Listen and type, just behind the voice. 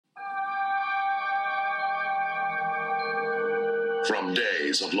From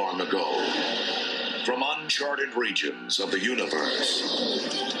days of long ago, from uncharted regions of the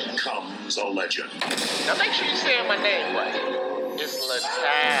universe, comes a legend. Now make sure you're saying my name right. It's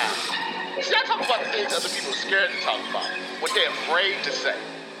Latal. See, I talk about the things other people are scared to talk about, what they're afraid to say.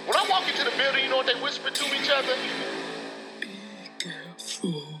 When I walk into the building, you know what they whisper to each other? Be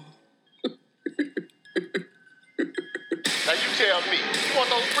careful. Now you tell me, you want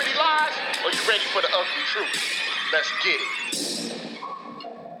those pretty lies, or you ready for the ugly truth? Let's get it.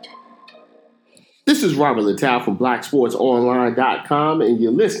 This is Robert Latal from BlackSportsOnline.com, and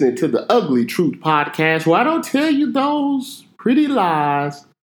you're listening to the Ugly Truth Podcast, where I don't tell you those pretty lies.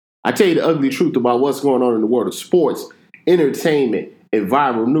 I tell you the ugly truth about what's going on in the world of sports, entertainment, and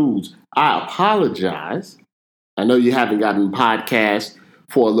viral news. I apologize. I know you haven't gotten a podcast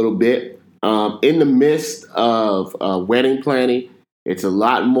for a little bit. In the midst of wedding planning, it's a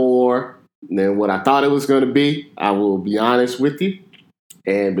lot more than what I thought it was going to be. I will be honest with you.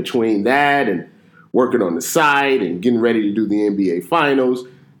 And between that and working on the site and getting ready to do the NBA Finals,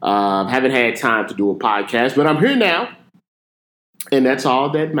 haven't had time to do a podcast. But I'm here now, and that's all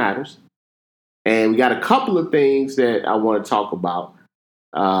that matters. And we got a couple of things that I want to talk about.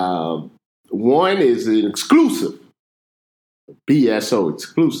 One is an exclusive, BSO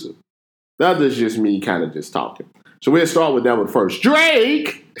exclusive. The other is just me kind of just talking. So we'll start with that one first.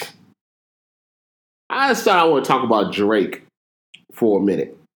 Drake! I just thought I want to talk about Drake for a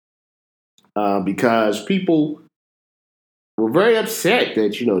minute. Because people were very upset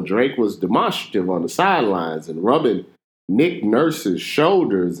that, Drake was demonstrative on the sidelines and rubbing Nick Nurse's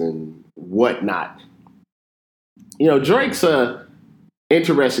shoulders and whatnot. Drake's a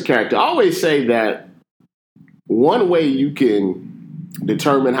interesting character. I always say that one way you can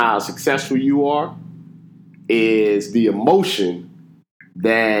determine how successful you are is the emotion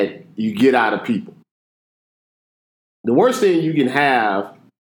that you get out of people. The worst thing you can have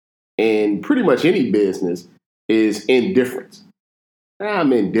in pretty much any business is indifference.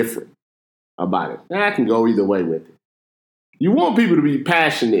 I'm indifferent about it. I can go either way with it. You want people to be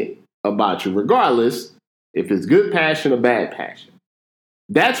passionate about you, regardless if it's good passion or bad passion.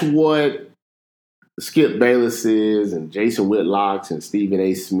 That's what Skip Bayless's and Jason Whitlock's and Stephen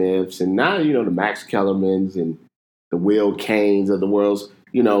A. Smith's and now, the Max Kellermans and the Will Canes of the world,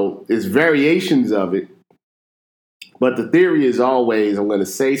 it's variations of it. But the theory is always, I'm going to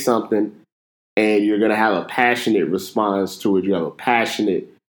say something and you're going to have a passionate response to it. You have a passionate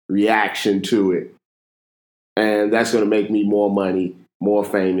reaction to it. And that's going to make me more money, more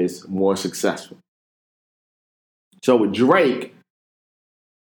famous, more successful. So with Drake,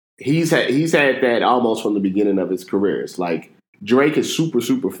 he's had that almost from the beginning of his career. It's like Drake is super,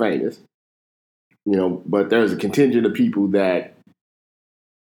 super famous, but there's a contingent of people that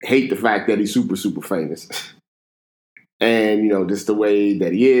hate the fact that he's super, super famous. And, just the way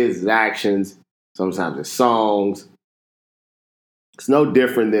that he is, his actions, sometimes his songs. It's no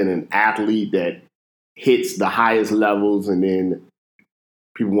different than an athlete that hits the highest levels and then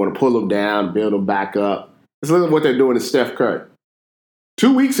people want to pull him down, build him back up. Let's look at what they're doing to Steph Curry.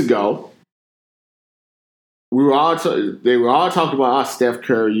 2 weeks ago, they were all talking about Steph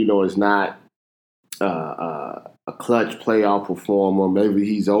Curry, is not a clutch playoff performer. Maybe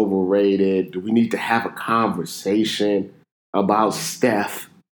he's overrated. Do we need to have a conversation about Steph?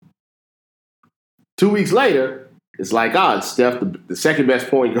 2 weeks later, it's like, it's Steph, the second best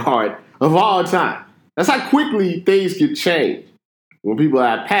point guard of all time. That's how quickly things can change when people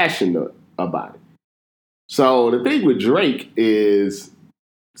are passionate about it. So the thing with Drake is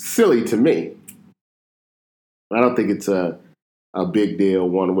silly to me. I don't think it's a big deal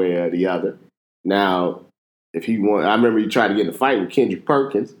one way or the other. Now, I remember he tried to get in a fight with Kendrick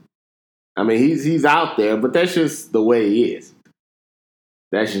Perkins. I mean, he's out there, but that's just the way he is.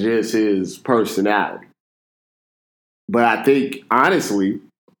 That's just his personality. But I think, honestly,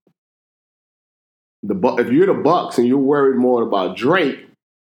 if you're the Bucks and you're worried more about Drake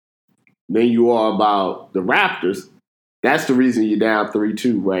than you are about the Raptors, that's the reason you're down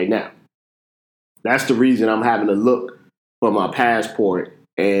 3-2 right now. That's the reason I'm having to look for my passport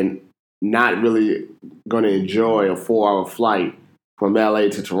and not really going to enjoy a 4-hour flight from LA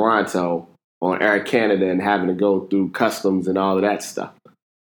to Toronto on Air Canada and having to go through customs and all of that stuff.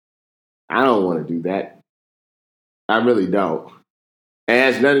 I don't want to do that. I really don't. It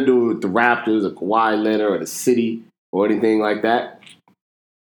has nothing to do with the Raptors or Kawhi Leonard or the city or anything like that.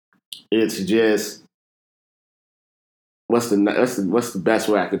 It's just, what's the best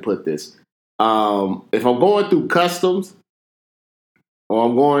way I can put this? If I'm going through customs or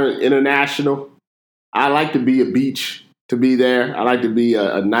I'm going international, I like to be a beach to be there. I like to be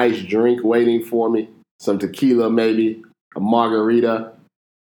a nice drink waiting for me, some tequila maybe, a margarita,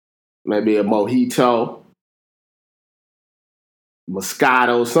 maybe a mojito,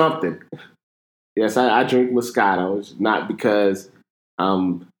 Moscato, something. Yes, I drink Moscato. It's not because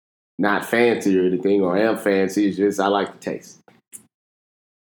I'm not fancy or anything, or am fancy. It's just I like the taste.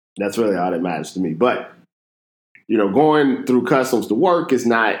 That's really all that matters to me. But, going through customs to work is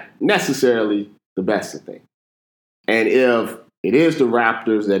not necessarily the best of things. And if it is the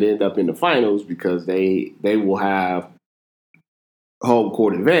Raptors that end up in the finals because they will have home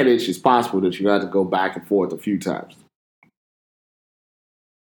court advantage, it's possible that you have to go back and forth a few times.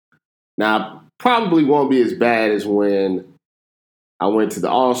 Now, probably won't be as bad as when I went to the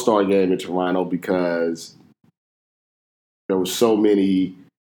All-Star game in Toronto because there were so many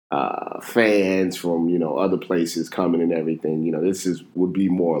fans from, other places coming and everything. Would be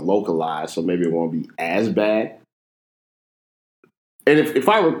more localized, so maybe it won't be as bad. And if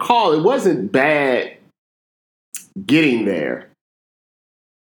I recall, it wasn't bad getting there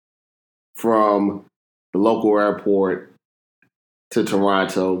from the local airport to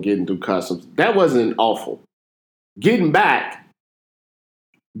Toronto, getting through customs. That wasn't awful. Getting back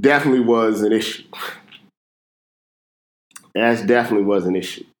definitely was an issue. That definitely was an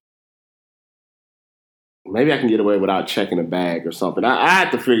issue. Maybe I can get away without checking a bag or something. I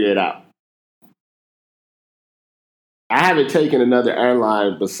have to figure it out. I haven't taken another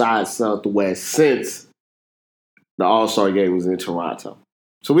airline besides Southwest since the All-Star game was in Toronto.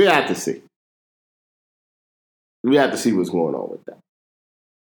 So we have to see. We have to see what's going on with that.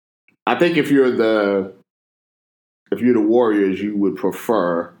 I think if you're the Warriors, you would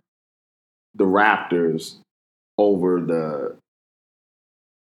prefer the Raptors over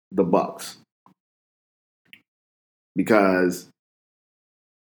the Bucks. Because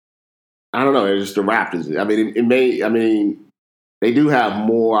I don't know, it's just the Raptors. I mean, they do have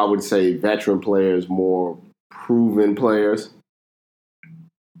more, I would say, veteran players, more proven players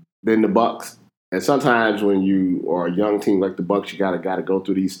than the Bucks. And sometimes when you are a young team like the Bucks, you gotta go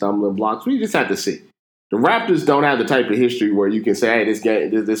through these stumbling blocks. We just have to see. The Raptors don't have the type of history where you can say, "Hey,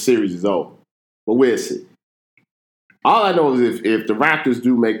 this series is over." But we'll see. All I know is if the Raptors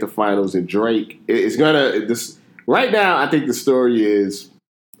do make the finals and Drake is gonna right now, I think the story is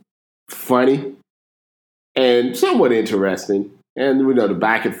funny and somewhat interesting. And we know the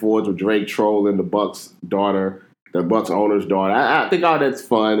back and forth with Drake trolling the Bucks owner's daughter. I think all that's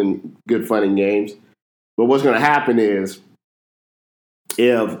fun and good fun and games. But what's going to happen is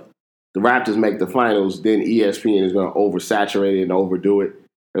if the Raptors make the finals, then ESPN is going to oversaturate it and overdo it.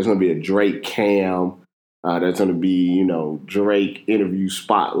 There's going to be a Drake cam. There's going to be, Drake interview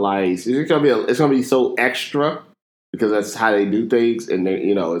spotlights. It's going to be so extra because that's how they do things, and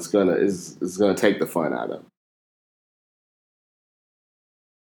it's gonna take the fun out of it.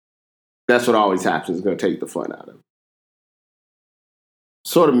 That's what always happens. It's gonna take the fun out of it.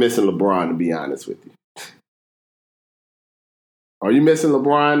 Sort of missing LeBron, to be honest with you. Are you missing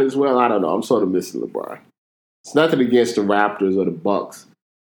LeBron as well? I don't know. I'm sort of missing LeBron. It's nothing against the Raptors or the Bucks.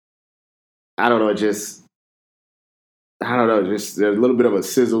 I don't know. Just there's a little bit of a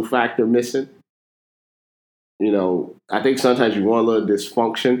sizzle factor missing. I think sometimes you want a little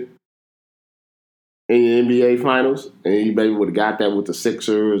dysfunction in the NBA Finals, and you maybe would have got that with the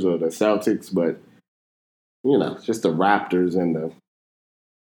Sixers or the Celtics, but it's just the Raptors and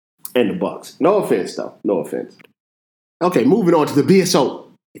the Bucks. No offense, though. No offense. Okay, moving on to the BSO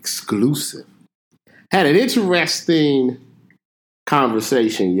exclusive. Had an interesting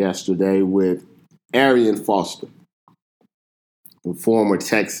conversation yesterday with Arian Foster, the former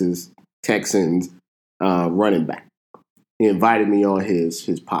Texans running back. He invited me on his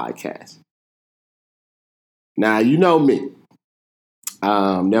podcast. Now, you know me.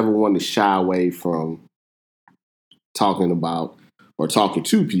 Never wanted to shy away from talking about or talking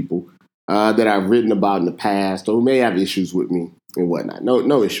to people that I've written about in the past or who may have issues with me and whatnot.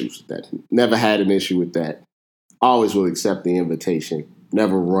 No issues with that. Never had an issue with that. Always will accept the invitation.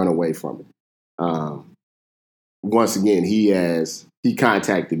 Never run away from it. Once again, he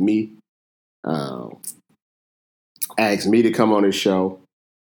contacted me. Asked me to come on his show,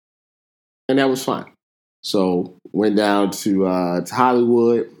 and that was fine. So went down to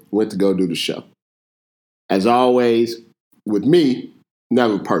Hollywood, went to go do the show. As always, with me,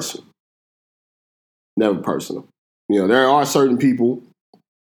 never personal. Never personal. There are certain people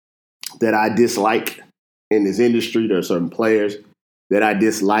that I dislike in this industry. There are certain players that I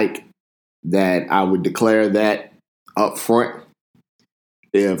dislike that I would declare that up front.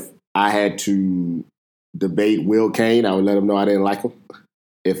 If I had to debate Will Kane, I would let him know I didn't like him.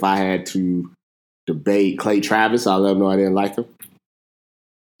 If I had to debate Clay Travis, I'll let him know I didn't like him.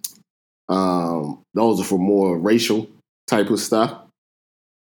 Those are for more racial type of stuff.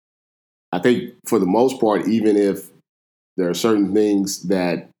 I think for the most part, even if there are certain things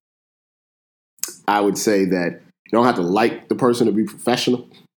that I would say that you don't have to like the person to be professional.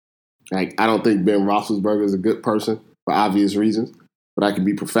 Like, I don't think Ben Roethlisberger is a good person for obvious reasons, but I can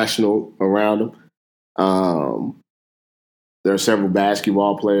be professional around him. There are several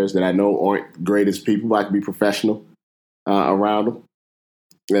basketball players that I know aren't greatest people, but I can be professional around them.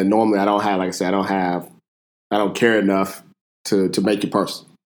 And normally I don't have, like I said, I don't care enough to make it personal.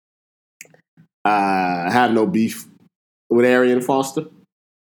 I have no beef with Arian Foster.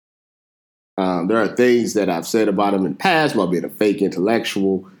 There are things that I've said about him in the past about being a fake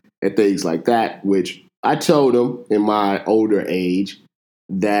intellectual and things like that, which I told him in my older age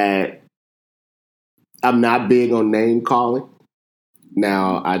that I'm not big on name calling.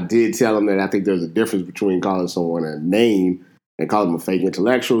 Now, I did tell him that I think there's a difference between calling someone a name and calling them a fake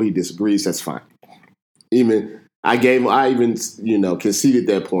intellectual. He disagrees. That's fine. I even conceded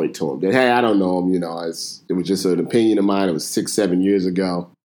that point to him that, hey, I don't know him. It was just an opinion of mine. It was 6-7 years ago.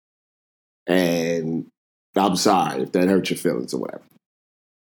 And I'm sorry if that hurt your feelings or whatever.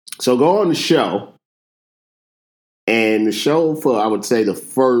 So go on the show. And the show for, I would say, the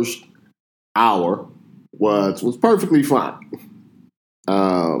first hour was perfectly fine.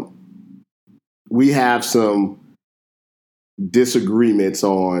 We have some disagreements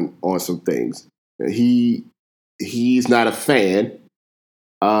on some things. He's not a fan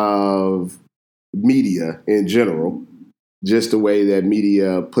of media in general, just the way that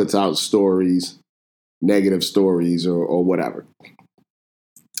media puts out stories, negative stories or whatever.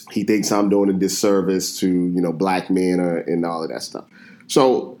 He thinks I'm doing a disservice to, black men and all of that stuff.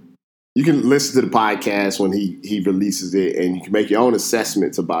 So you can listen to the podcast when he releases it, and you can make your own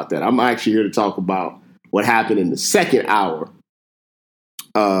assessments about that. I'm actually here to talk about what happened in the second hour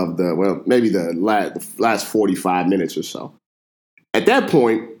of maybe the last 45 minutes or so. At that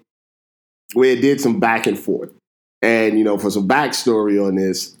point, we did some back and forth. And, for some backstory on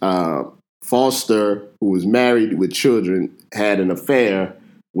this, Foster, who was married with children, had an affair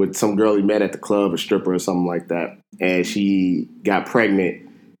with some girl he met at the club, a stripper or something like that. And she got pregnant.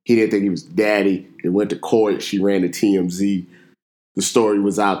 He didn't think he was daddy. They went to court. She ran to TMZ. The story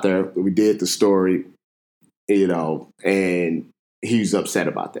was out there. We did the story, and he was upset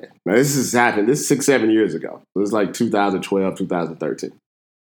about that. Now, this has happened. This is 6-7 years ago. It was like 2012, 2013.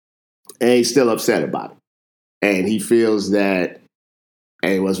 And he's still upset about it. And he feels that,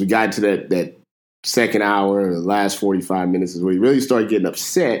 and once we got to that second hour, the last 45 minutes is where he really started getting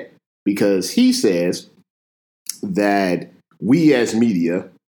upset because he says that we as media,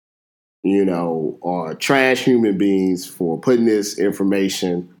 are trash human beings for putting this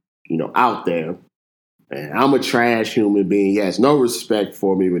information, out there. And I'm a trash human being. He has no respect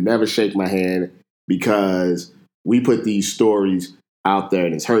for me, would never shake my hand because we put these stories out there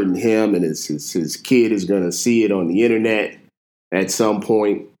and it's hurting him and his kid is going to see it on the internet at some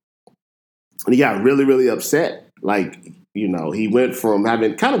point. And he got really, really upset. He went from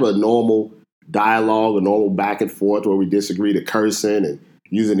having kind of a normal dialogue, a normal back and forth where we disagree to cursing and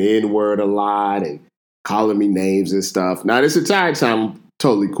using the N-word a lot and calling me names and stuff. Now, this entire time, I'm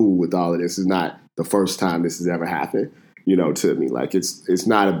totally cool with all of this. It's not the first time this has ever happened, to me. It's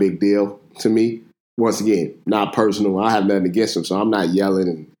not a big deal to me. Once again, not personal. I have nothing against him, so I'm not yelling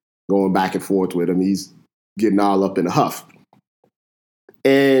and going back and forth with him. He's getting all up in a huff.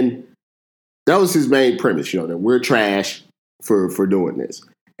 And that was his main premise, that we're trash for doing this.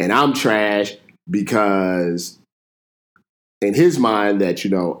 And I'm trash because in his mind that,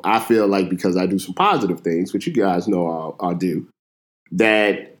 I feel like because I do some positive things, which you guys know I'll do,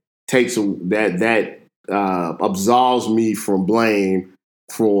 that absolves me from blame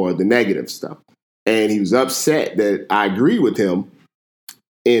for the negative stuff. And he was upset that I agree with him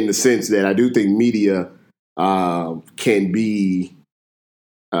in the sense that I do think media can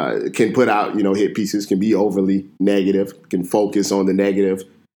put out, hit pieces, can be overly negative, can focus on the negative,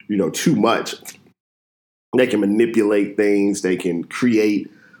 too much. They can manipulate things. They can create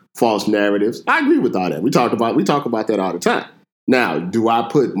false narratives. I agree with all that. We talk about that all the time. Now, do I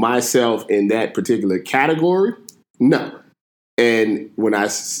put myself in that particular category? No. And when I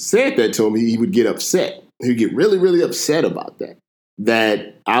said that to him, he would get upset. He'd get really, really upset about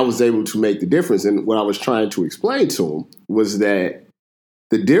that I was able to make the difference. And what I was trying to explain to him was that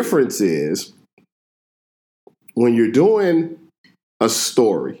the difference is when you're doing a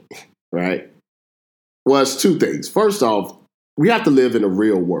story, right? Well, it's two things. First off, we have to live in a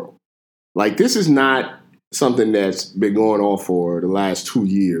real world. This is not something that's been going on for the last 2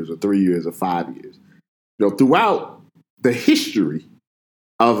 years or 3 years or 5 years. Throughout the history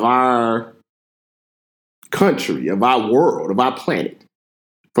of our country, of our world, of our planet,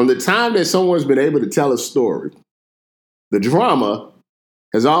 from the time that someone's been able to tell a story, the drama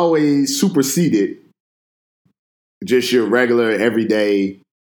has always superseded just your regular, everyday,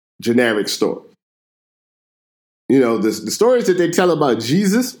 generic story. You know, the stories that they tell about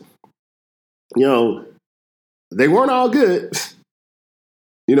Jesus, you know, they weren't all good,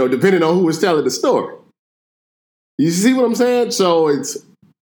 you know, depending on who was telling the story. You see what I'm saying? So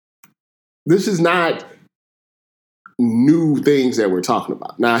this is not new things that we're talking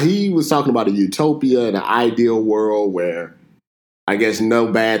about. Now, he was talking about a utopia, an ideal world where I guess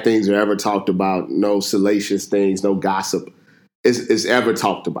no bad things are ever talked about, no salacious things, no gossip is ever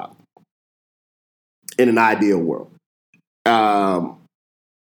talked about in an ideal world.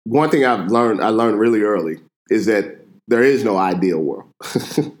 One thing I learned really early is that there is no ideal world.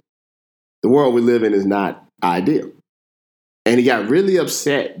 The world we live in is not ideal. And he got really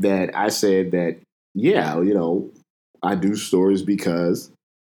upset that I said that, yeah, you know, I do stories because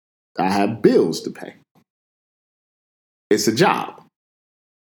I have bills to pay. It's a job.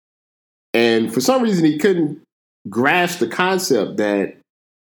 And for some reason, he couldn't grasp the concept that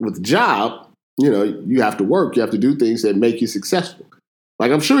with a job, you know, you have to work. You have to do things that make you successful.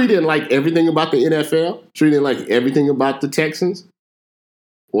 Like, I'm sure he didn't like everything about the NFL. I'm sure he didn't like everything about the Texans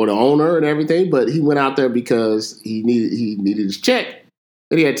or the owner and everything. But he went out there because he needed his check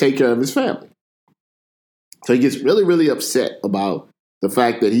and he had to take care of his family. So he gets really, really upset about the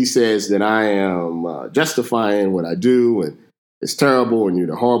fact that he says that I am justifying what I do and it's terrible and you're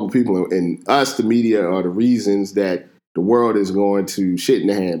the horrible people. And us, the media, are the reasons that the world is going to shit in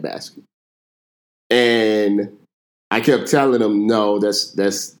the handbasket. And I kept telling him, no,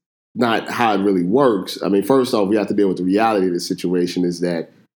 that's not how it really works. I mean, first off, we have to deal with the reality of the situation is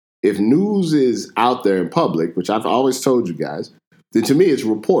that if news is out there in public, which I've always told you guys, then to me it's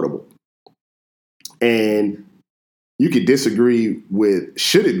reportable. And you could disagree with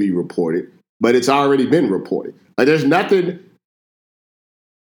should it be reported, but it's already been reported. Like there's nothing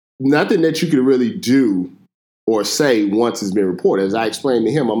that you can really do or say once it's been reported. As I explained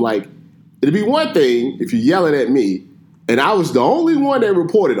to him, I'm like, it'd be one thing if you're yelling at me and I was the only one that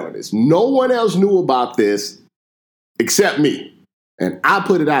reported on this. No one else knew about this except me. And I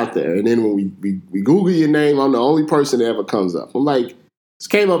put it out there. And then when we Google your name, I'm the only person that ever comes up. I'm like, this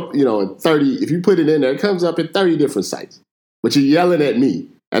came up, you know, in 30, if you put it in there, it comes up in 30 different sites. But you're yelling at me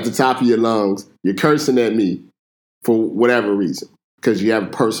at the top of your lungs. You're cursing at me for whatever reason. Because you have a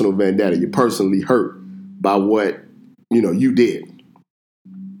personal vendetta. You're personally hurt by what, you know, you did.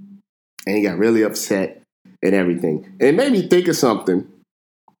 And he got really upset and everything. And it made me think of something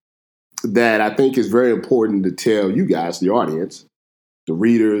that I think is very important to tell you guys, the audience, the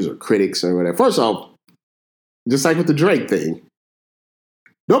readers or critics or whatever. First off, just like with the Drake thing,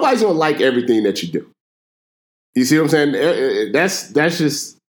 nobody's going to like everything that you do. You see what I'm saying? That's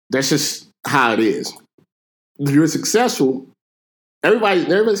just how it is. If you're successful, everybody's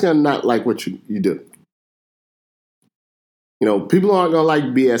going to not like what you do. You know, people aren't going to like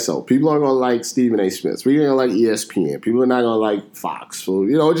BSO. People aren't going to like Stephen A. Smith. People aren't going to like ESPN. People are not going to like Fox. So,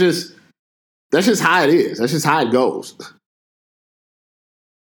 you know, that's just how it is. That's just how it goes.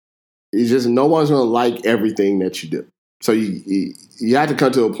 It's just no one's going to like everything that you do. So you have to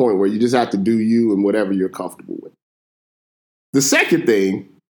come to a point where you just have to do you and whatever you're comfortable with. The second thing,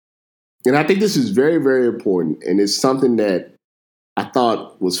 and I think this is very, very important, and it's something that I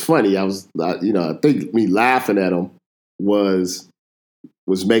thought was funny. I think me laughing at him was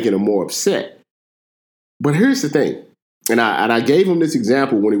making him more upset. But here's the thing, and I gave him this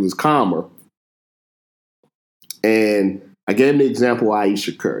example when he was calmer, and I gave him the example of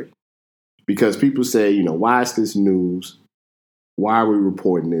Aisha Curry. Because people say, you know, why is this news? Why are we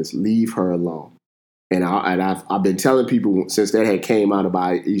reporting this? Leave her alone. And I've been telling people since that had came out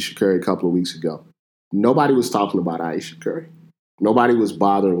about Aisha Curry a couple of weeks ago. Nobody was talking about Aisha Curry. Nobody was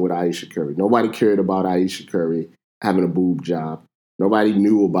bothering with Aisha Curry. Nobody cared about Aisha Curry having a boob job. Nobody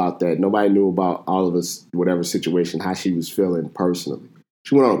knew about that. Nobody knew about all of us, whatever situation, how she was feeling personally.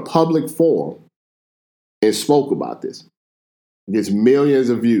 She went on a public forum and spoke about this. It gets millions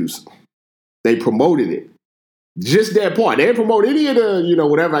of views. They promoted it. Just that part. They didn't promote any of the, you know,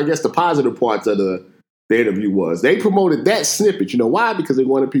 whatever I guess the positive parts of the interview was. They promoted that snippet. You know why? Because they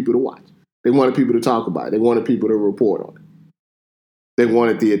wanted people to watch. They wanted people to talk about it. They wanted people to report on it. They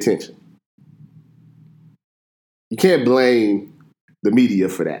wanted the attention. You can't blame the media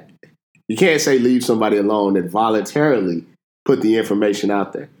for that. You can't say leave somebody alone that voluntarily put the information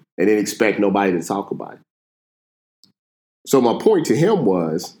out there and then expect nobody to talk about it. So my point to him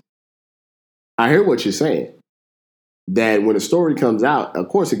was, I hear what you're saying, that when a story comes out, of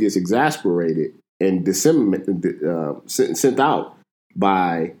course it gets exasperated and disseminated, sent out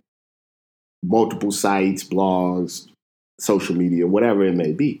by multiple sites, blogs, social media, whatever it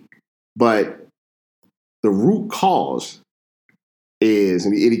may be. But the root cause is,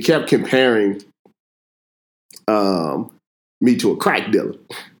 and he kept comparing me to a crack dealer.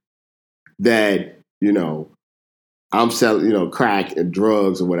 That, I'm selling, crack and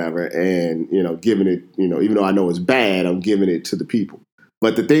drugs or whatever, and, giving it, even though I know it's bad, I'm giving it to the people.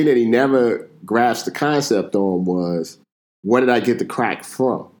 But the thing that he never grasped the concept on was, where did I get the crack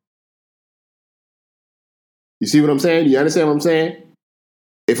from? You see what I'm saying? You understand what I'm saying?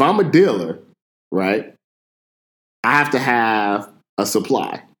 If I'm a dealer, right, I have to have a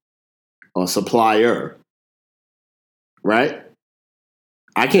supply or supplier, right?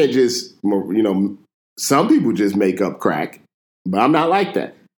 I can't just, some people just make up crack, but I'm not like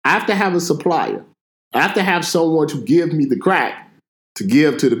that. I have to have a supplier. I have to have someone to give me the crack to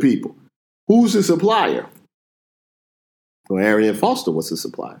give to the people. Who's the supplier? Well, Arian Foster was the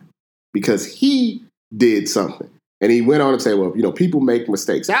supplier because he did something. And he went on to say, well, people make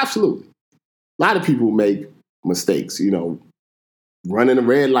mistakes. Absolutely. A lot of people make mistakes. Running a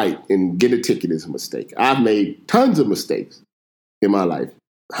red light and getting a ticket is a mistake. I've made tons of mistakes in my life.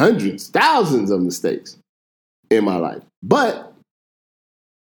 Hundreds, thousands of mistakes in my life. But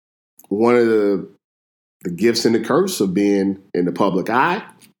one of the gifts and the curse of being in the public eye,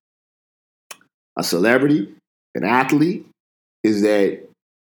 a celebrity, an athlete, is that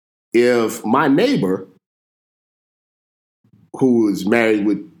if my neighbor, who is married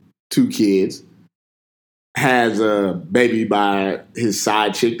with 2 kids, has a baby by his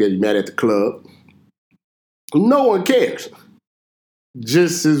side chick that he met at the club, no one cares.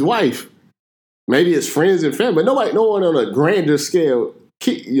 Just his wife. Maybe his friends and family, but no one on a grander scale,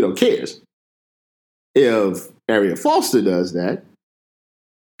 cares. If Arian Foster does that,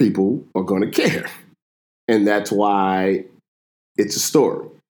 people are going to care. And that's why it's a story.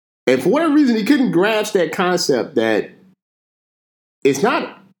 And for whatever reason, he couldn't grasp that concept that it's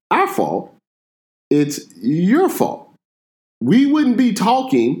not our fault, it's your fault. We wouldn't be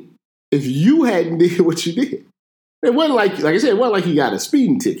talking if you hadn't did what you did. It wasn't like I said, it wasn't like you got a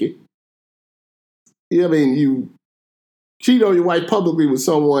speeding ticket. You cheat on your wife publicly with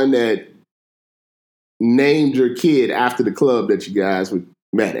someone that named your kid after the club that you guys were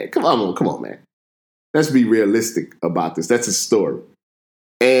met at. Come on, man. Let's be realistic about this. That's a story.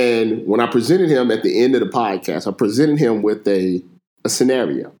 And when I presented him at the end of the podcast, I presented him with a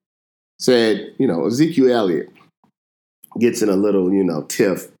scenario. Said, Ezekiel Elliott gets in a little,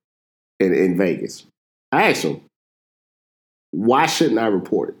 tiff in Vegas. I asked him, why shouldn't I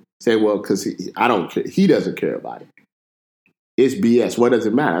report it? Say, well, because I don't care. He doesn't care about it. It's BS. What does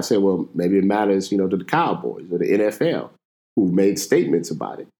it matter? I said, well, maybe it matters, to the Cowboys or the NFL who've made statements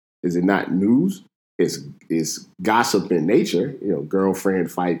about it. Is it not news? It's gossip in nature,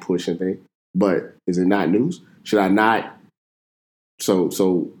 girlfriend fight, pushing thing. But is it not news? Should I not?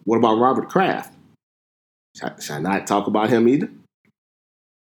 So what about Robert Kraft? Should I not talk about him either?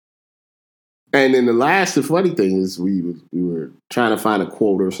 And then the funny thing is we were trying to find a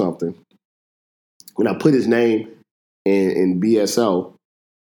quote or something. When I put his name in BSO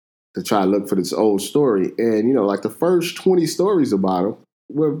to try to look for this old story, and like the first 20 stories about him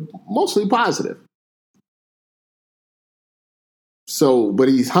were mostly positive. So, but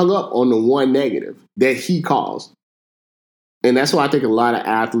he's hung up on the one negative that he caused. And that's why I think a lot of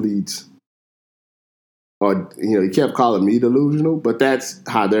athletes are, he kept calling me delusional, but that's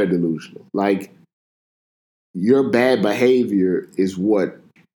how they're delusional. Like, your bad behavior is what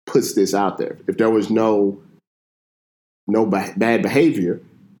puts this out there. If there was no bad behavior,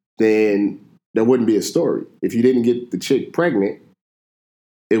 then there wouldn't be a story. If you didn't get the chick pregnant,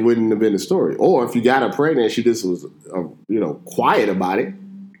 it wouldn't have been a story. Or if you got her pregnant and she just was, quiet about it,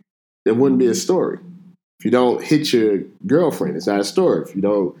 it wouldn't be a story. If you don't hit your girlfriend, it's not a story. If you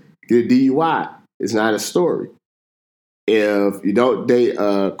don't get a DUI, it's not a story. If you don't date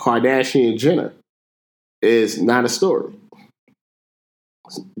Kardashian Jenner, it's not a story.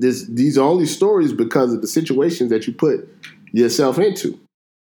 These are only stories because of the situations that you put yourself into.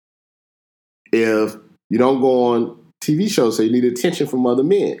 If you don't go on TV shows, so you need attention from other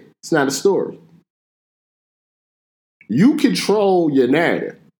men, it's not a story. You control your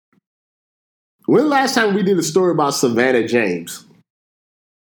narrative. When the last time we did a story about Savannah James?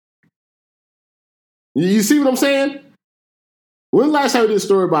 You see what I'm saying? When the last time we did a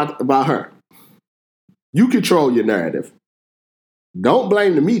story about her? You control your narrative. Don't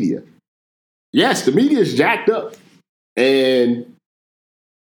blame the media. Yes, the media is jacked up. And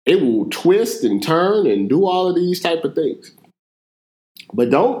it will twist and turn and do all of these type of things. But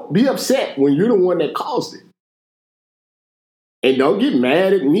don't be upset when you're the one that caused it. And don't get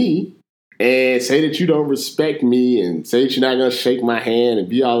mad at me and say that you don't respect me and say that you're not going to shake my hand and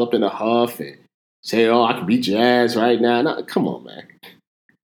be all up in a huff and say, oh, I can beat your ass right now. No, come on, man.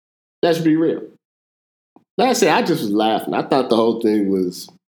 Let's be real. Like I said, I just was laughing. I thought the whole thing was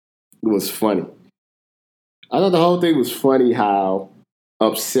funny. I thought the whole thing was funny how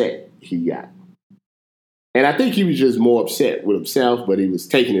upset he got. And I think he was just more upset with himself, but he was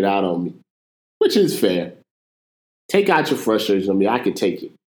taking it out on me, which is fair. Take out your frustration on me. I can take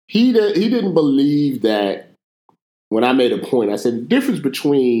it. He didn't believe that when I made a point. I said the difference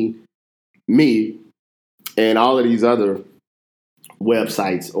between me and all of these other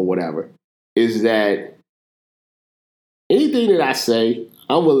websites or whatever is that anything that I say,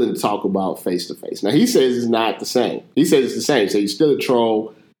 I'm willing to talk about face to face. Now, he says it's not the same. He says it's the same. So you're still a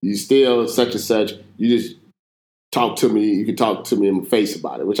troll. You still such and such. You just talk to me. You can talk to me in my face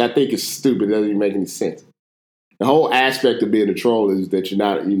about it, which I think is stupid. It doesn't even make any sense. The whole aspect of being a troll is that you're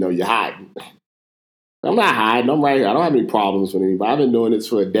not, you're hiding. I'm not hiding. I'm right here. I don't have any problems with anybody. I've been doing this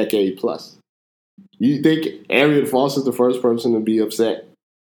for a decade plus. You think Arian Foss is the first person to be upset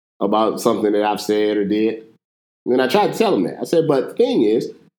about something that I've said or did? And then I tried to tell him that. I said, but the thing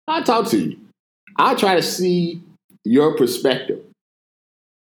is, I talk to you. I try to see your perspective.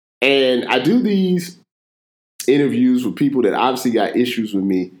 And I do these interviews with people that obviously got issues with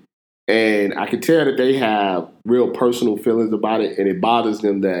me. And I can tell that they have real personal feelings about it. And it bothers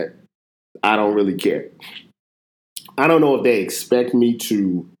them that I don't really care. I don't know if they expect me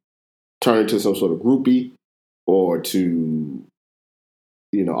to turn to some sort of groupie or to,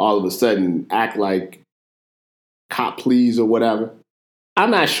 all of a sudden act like cop please or whatever.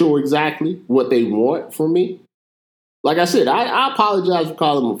 I'm not sure exactly what they want from me. Like I said, I apologize for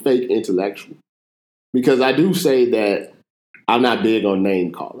calling them a fake intellectual because I do say that I'm not big on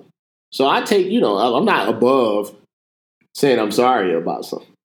name calling. So I take, I'm not above saying I'm sorry about something.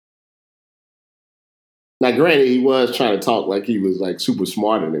 Now, granted, he was trying to talk like he was like super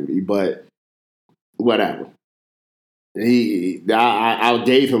smarter than me, but whatever. I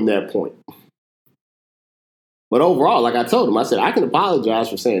gave him that point. But overall, like I told him, I said, I can apologize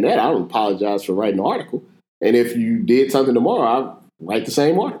for saying that. I don't apologize for writing an article. And if you did something tomorrow, I'll write the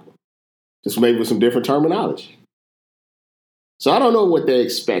same article. Just maybe with some different terminology. So I don't know what they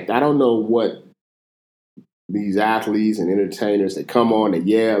expect. I don't know what these athletes and entertainers, they come on, they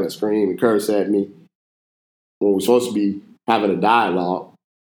yell and scream and curse at me when we're supposed to be having a dialogue.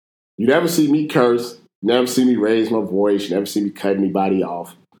 You never see me curse. You never see me raise my voice. You never see me cut anybody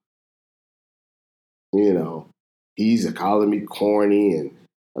off. He's calling me corny and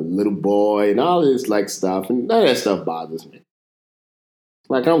a little boy and all this like stuff. And none of that stuff bothers me.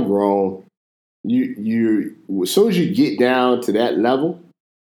 Like, I'm grown. You as soon as you get down to that level,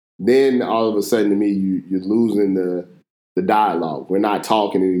 then all of a sudden to me, you're losing the dialogue. We're not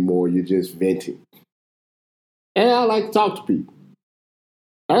talking anymore. You're just venting. And I like to talk to people.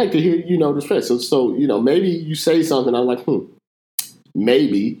 I like to hear, the stress. So maybe you say something, I'm like,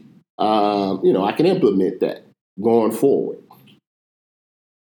 maybe, I can implement that going forward.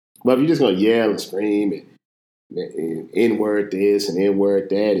 But if you're just going to yell and scream and N-word this and N-word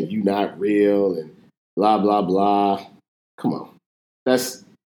that and you not real and blah, blah, blah, come on. That's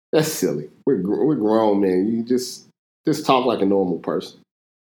silly. We're grown men. You just talk like a normal person.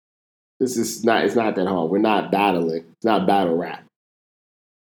 It's not that hard. We're not battling. It's not battle rap.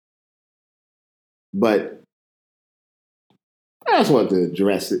 But I just wanted to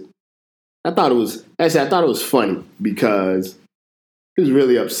address it. I thought it was funny because he was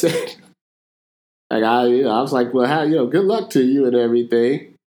really upset. Like I was like, well, how, good luck to you and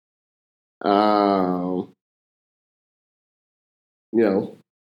everything. I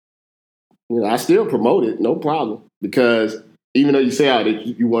still promote it, no problem. Because even though you say that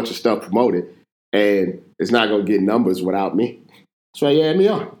you want your stuff promoted, and it's not going to get numbers without me, that's why you add me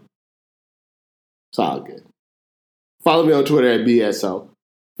on. It's all good. Follow me on Twitter at BSO,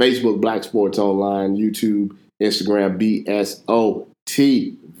 Facebook Black Sports Online, YouTube, Instagram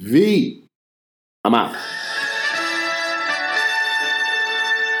BSOTV. I'm out.